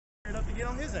to get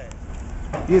on his ass.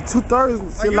 Yeah,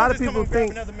 2/3. Like, a lot of people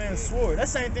think another man's sword.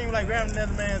 That's the same thing like grabbing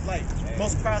another man's like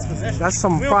most prized possession. that's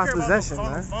some we don't prized care about possession, no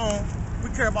man. phone. We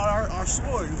care about our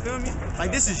sword. You feel me?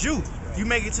 Like this is you. You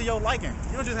make it to your liking.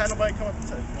 You don't just have nobody come up and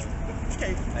touch you.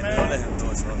 Okay,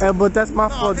 man. Hey, but that's my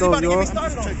fault though, yo.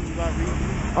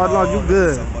 Oh no, you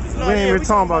good. We ain't even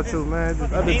talking about you, man.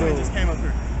 This other Demon dude. just came up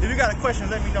here. If you got a question,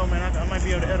 let me know, man. I might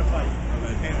be able to edify you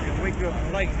and wake you up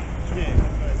and like it.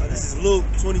 Yeah. This is Luke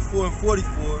 24 and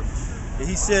 44. And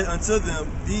he said unto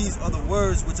them, these are the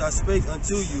words which I spake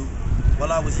unto you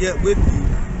while I was yet with you.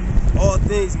 All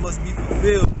things must be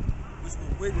fulfilled, which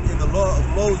were written in the law of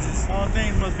Moses. All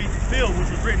things must be fulfilled,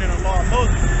 which was written in the law of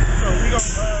Moses. So we're going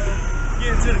to get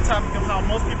into the topic of how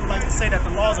most people like to say that the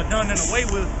laws are done and away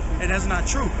with, and that's not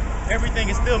true. Everything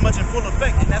is still much in full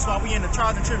effect, and that's why we in the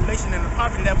trials and tribulation and the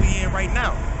poverty that we in right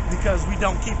now, because we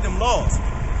don't keep them laws,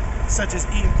 such as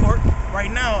eating pork.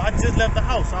 Right now, I just left the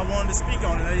house. I wanted to speak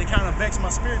on it. It kind of vexed my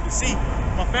spirit to see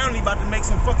my family about to make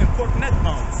some fucking pork neck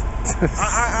bones.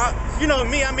 You know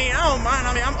me, I mean, I don't mind.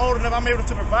 I mean, I'm old enough, I'm able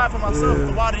to provide for myself.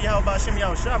 The water, y'all about shimmy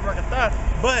out shop, like a thigh.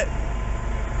 But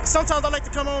sometimes I like to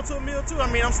come home to a meal too. I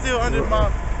mean, I'm still under my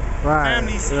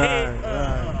family's head,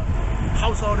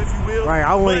 household, if you will. Right,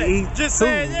 I want to eat just too.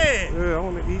 saying, Yeah, I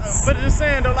want to eat. but just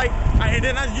saying though, like,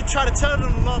 you try to tell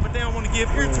them the law, but they don't want to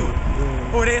give ear to it.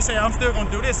 Or they say, I'm still gonna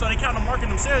do this, so they kind of marking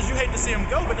themselves. You hate to see them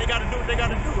go, but they gotta do what they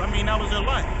gotta do. I mean, that was their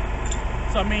life.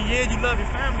 So I mean, yeah, you love your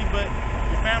family, but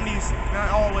your family's not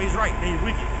always right. They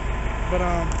wicked. But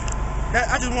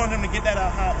I just wanted them to get that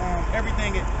out. How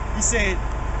everything he said,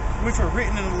 which were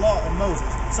written in the law of Moses.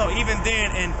 So even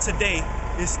then and today,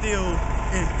 it's still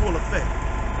in full effect.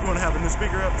 You want to have a new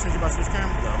speaker up since you about to switch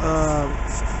camera?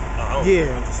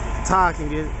 Yeah, Ty can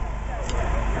get it.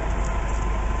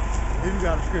 If you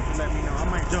got a scripture, let me know. I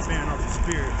might jump in off the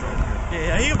spirit, bro.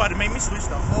 Yeah, he about to make me switch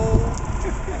the whole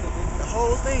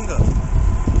thing up.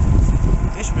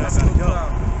 Ishmael gotta go.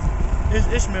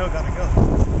 Ishmael gotta go.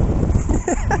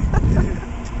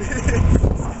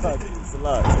 It's a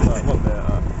lot. My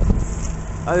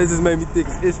bad. It just made me think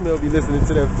Ishmael be listening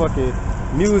to that fucking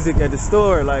music at the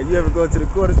store. Like, you ever go to the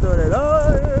corner store and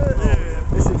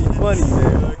this should be funny,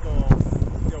 man. Like,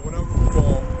 when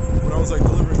I was like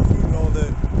delivering food and all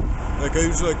that, like I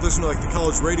usually like listen to like the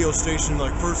college radio station.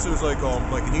 Like first there's like an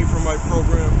Ephraimite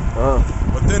program,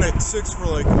 but then at 6 for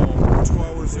like 2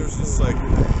 hours there's just like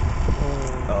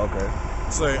okay.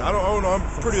 It's like I don't know. I'm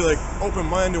pretty like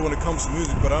open-minded when it comes to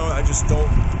music, but I just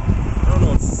don't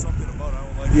know. It's something about it I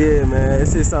don't like. Yeah, man. It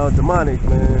just sounds demonic,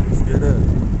 man. Straight up.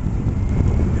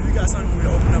 If you got something for me to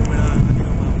open up with, I think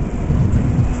I'm out.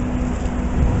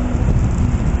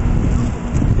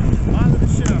 Bother the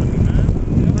shit out of me, man.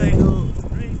 Like,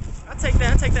 I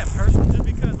take that personal just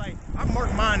because, like, I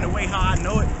mark mine the way how I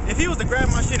know it. If he was to grab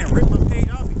my shit and rip my page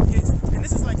off, and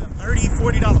this is like a $30,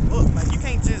 $40 book, like, you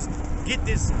can't just get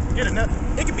another.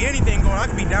 It could be anything going on. I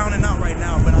could be down and out right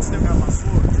now, but I still got my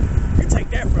sword. You take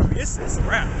that from me, it's a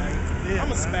wrap. Like,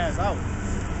 I'ma spaz out.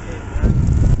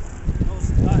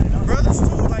 Brothers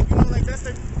too, like, you know, like that's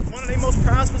one of their most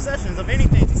prized possessions of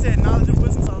anything. He said knowledge and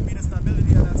wisdom shall be the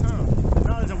stability of that time.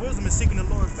 Knowledge and wisdom is seeking the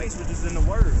Lord's face, which is in the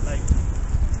word. Like,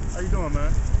 how you doing,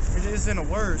 man? It's in the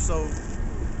word, so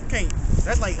you can't.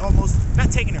 That's like almost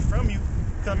not taking it from you.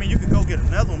 Cause I mean, you could go get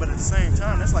another one, but at the same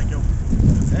time, that's like your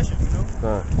possession, you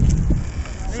know.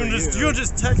 You're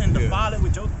just touch and defile it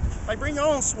with your. Like, bring your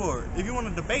own sword. If you want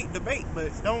to debate,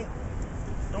 but don't.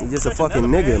 He's just a fucking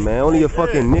nigga, man. Only a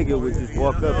fucking nigga would just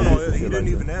walk up and do some He shit didn't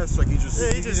like even that. ask. Like he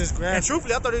just grabbed. And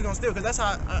truthfully, I thought he was gonna steal, cause that's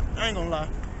how I ain't gonna lie.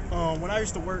 When I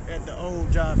used to work at the old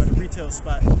job at a retail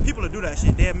spot, people would do that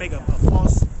shit. They'd make a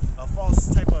false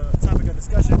type of topic of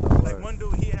discussion. Like one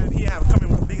dude, he'd have come in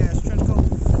with a big ass trench coat,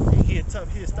 and he'd stuff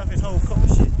his whole coat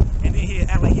with shit, and then he'd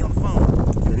act like he on the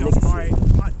phone. You know, alright,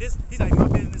 he's like, my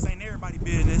business ain't everybody's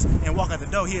business, and walk out the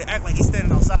door. He'd act like he's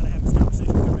standing outside and have this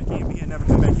conversation, come back in, but he'd never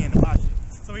come back in to buy shit.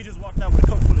 So he just walked out with a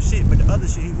coat full of shit, but the other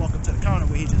shit he walked up to the counter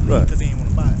where he just leave because he didn't want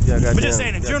to buy it. But just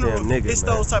saying in general, it's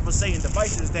those type of Satan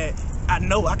devices that I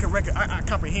know I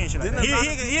comprehend shit like that.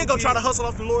 He'll go try to hustle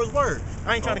off the Lord's word.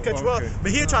 I ain't trying to cut you off,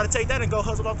 but he'll try to take that and go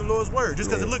hustle off the Lord's word just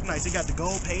because it look nice. He got the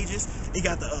gold pages, he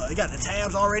got the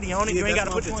tabs already on it. You ain't got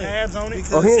to put the tabs on it.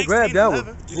 Oh, he ain't grabbed that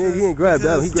one. He ain't grabbed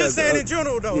that one. He just saying in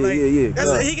general though.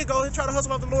 Yeah. He could go and try to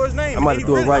hustle off the Lord's name. I might have to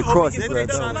do a right cross. Did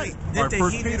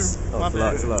First Peter. My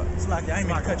bad. It's like I ain't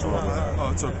mean to cut you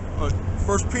off. It's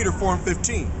 1 Peter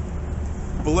 4:15.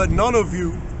 But let none of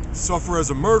you suffer as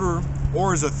a murderer,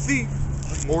 or as a thief,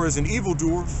 or as an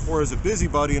evildoer, or as a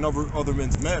busybody in other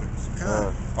men's matters.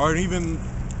 Or even,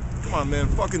 come on, man,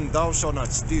 fucking thou shalt not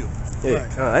steal. Yeah,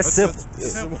 that's simple.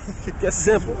 That's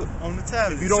simple. On the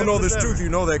tablet. If you don't know this truth, you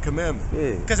know that commandment.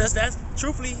 Yeah. Because that's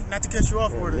truthfully, not to cut you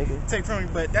off or to take from you,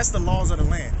 but that's the laws of the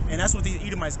land, and that's what these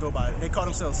Edomites go by. They call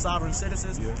themselves sovereign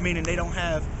citizens, meaning they don't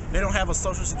have a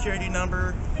social security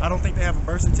number. I don't think they have a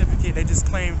birth certificate. They just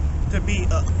claim to be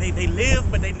they live,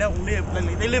 but they don't live.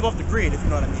 They live off the grid, if you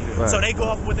know what I mean. Right. So they go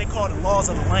off what they call the laws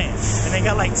of the land, and they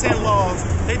got like 10 laws.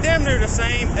 They damn near the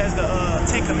same as the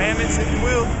 10 Commandments, if you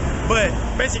will. But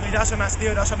basically, thou shalt not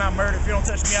steal, thou shalt not murder. If you don't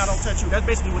touch me, I don't touch you. That's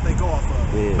basically what they go off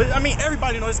of. Yeah. But I mean,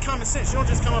 everybody knows it's common sense. You don't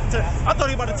just come up to. I thought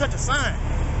he was about to touch a sign.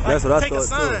 Like, that's what I take thought a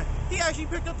sign. too. He actually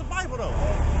picked up the Bible though.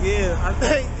 Yeah, I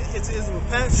think it's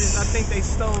repentance. I think they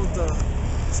stole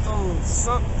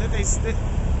something that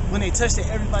when they touched it,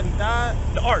 everybody died.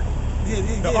 The ark. Yeah,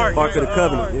 The ark. Ark of the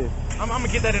Covenant. Yeah. I'm gonna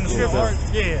get that in the scripture.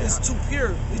 Yeah. It's too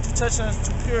pure. If you touch it, it's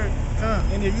too pure.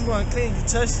 And if you want to clean, you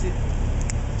touched it.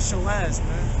 It's your ass,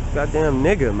 man. Goddamn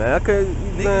nigga, man. I couldn't.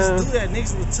 Niggas do that.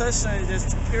 Niggas would touch something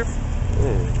that's too pure.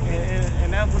 Yeah.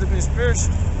 And that would have been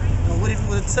spiritual. And what if you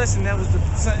would have touched and that was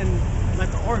something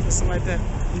like the ark or something like that?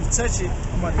 You touch it,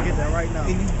 I'm about to get that right now.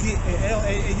 and you get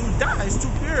and you die. It's too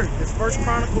pure. It's 1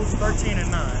 Chronicles 13 and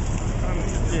 9.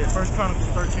 Yeah, 1 Chronicles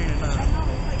 13 and 9.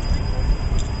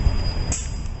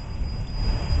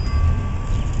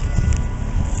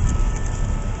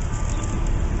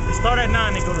 Start at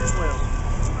 9 and go to 12.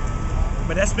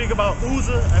 But that speak about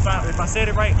Uzzah. If I said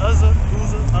it right, Uzzah.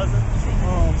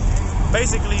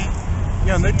 Basically,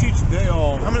 Yeah, and they teach.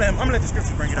 I'm gonna let the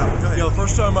scripture bring it out. Go ahead. Yeah, the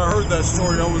first time I heard that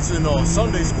story, I was in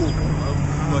Sunday school,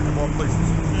 like of all places.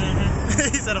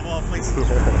 He said of all places. This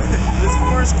 1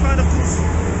 Chronicles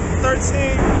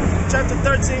 13, chapter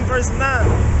 13, verse 9.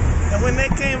 And when they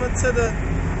came into the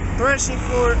threshing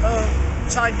floor of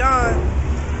Chidon,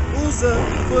 Uzzah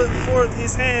put forth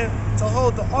his hand to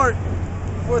hold the ark,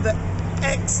 for the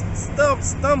axe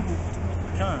stumbled.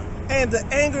 And the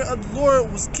anger of the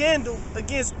Lord was kindled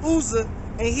against Uzzah,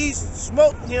 and he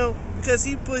smote him because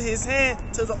he put his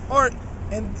hand to the ark,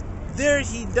 and there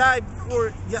he died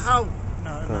before Yahweh.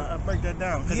 No, break that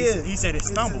down. Yeah, he said it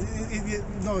stumbled.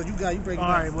 No, you break it All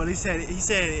down. right, well he said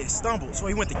it stumbled, so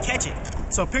he went to catch it.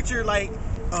 So picture like,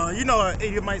 you know,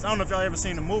 Edomites. I don't know if y'all ever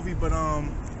seen the movie, but I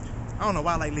don't know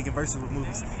why I like linking verses with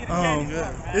movies.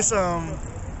 It's the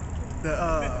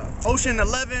Ocean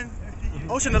 11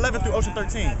 through Ocean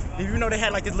 13. If you know, they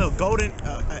had like this little golden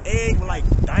egg with like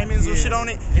diamonds or shit on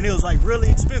it, and it was like really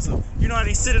expensive. You know how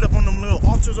they sit it up on them little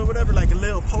altars or whatever, like a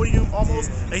little podium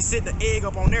almost. They sit the egg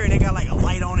up on there, and they got like a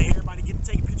light on it. Everybody get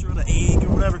to take a picture of the egg or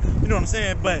whatever. You know what I'm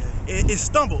saying? But it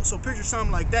stumbled. So picture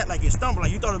something like that, like it stumbled,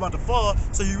 like you thought it was about to fall,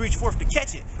 so you reached forth to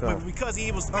catch it. But because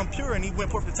he was impure and he went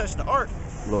forth to touch the ark,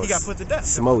 he got put to death.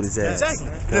 Smote his ass.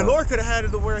 Exactly. The Lord could have had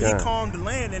it to where he calmed the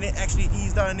land and it actually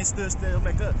eased out and it stood still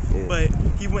back up. But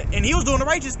he went, and he was doing the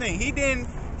righteous thing. He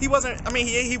wasn't, I mean,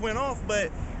 he went off, but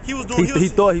he was doing, he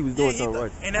thought he was doing something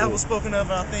right. And that was spoken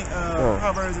of, I think,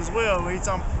 Proverbs as well, where he's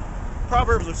talking,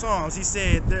 Proverbs or Psalms, he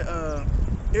said,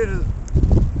 it is,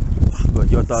 but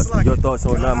your thoughts on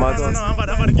not my thoughts? No, I'm about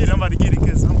to get it,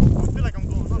 because I feel like I'm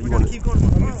going, so we gotta keep going.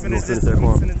 Let me finish this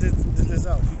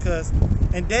out, because,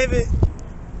 and David,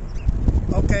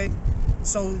 okay,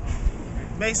 so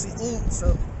basically,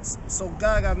 so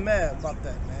God got mad about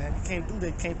that, man. You can't do that.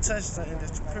 You can't touch something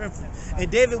that's perfect.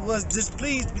 And David was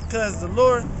displeased because the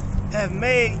Lord had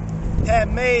made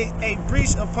a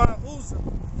breach upon Uzzah.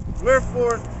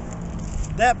 Wherefore,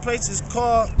 that place is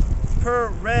called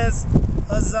Perez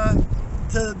Uzzah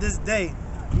to this day.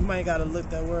 You might gotta look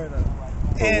that word up.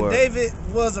 And David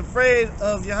was afraid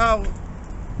of Yahweh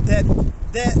that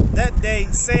day,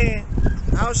 saying,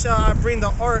 How shall I bring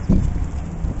the ark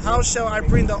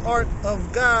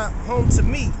of God home to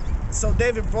me? So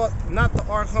David brought not the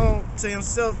ark home to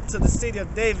himself to the city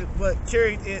of David, but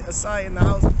carried it aside in the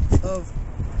house of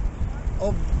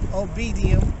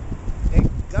Obedium and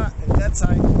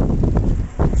Gattai.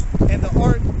 And the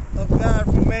ark of God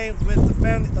remained with the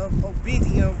family of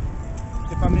Obedium,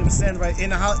 if I'm understanding right, in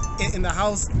the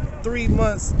house 3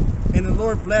 months. And the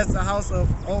Lord blessed the house of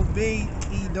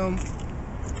Obed-Edom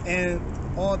and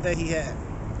all that he had.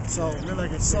 So,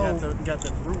 like it got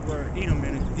the root word Edom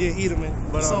in it. Yeah, Edom.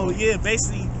 But so yeah,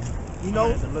 basically, you know,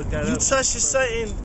 you touch your certain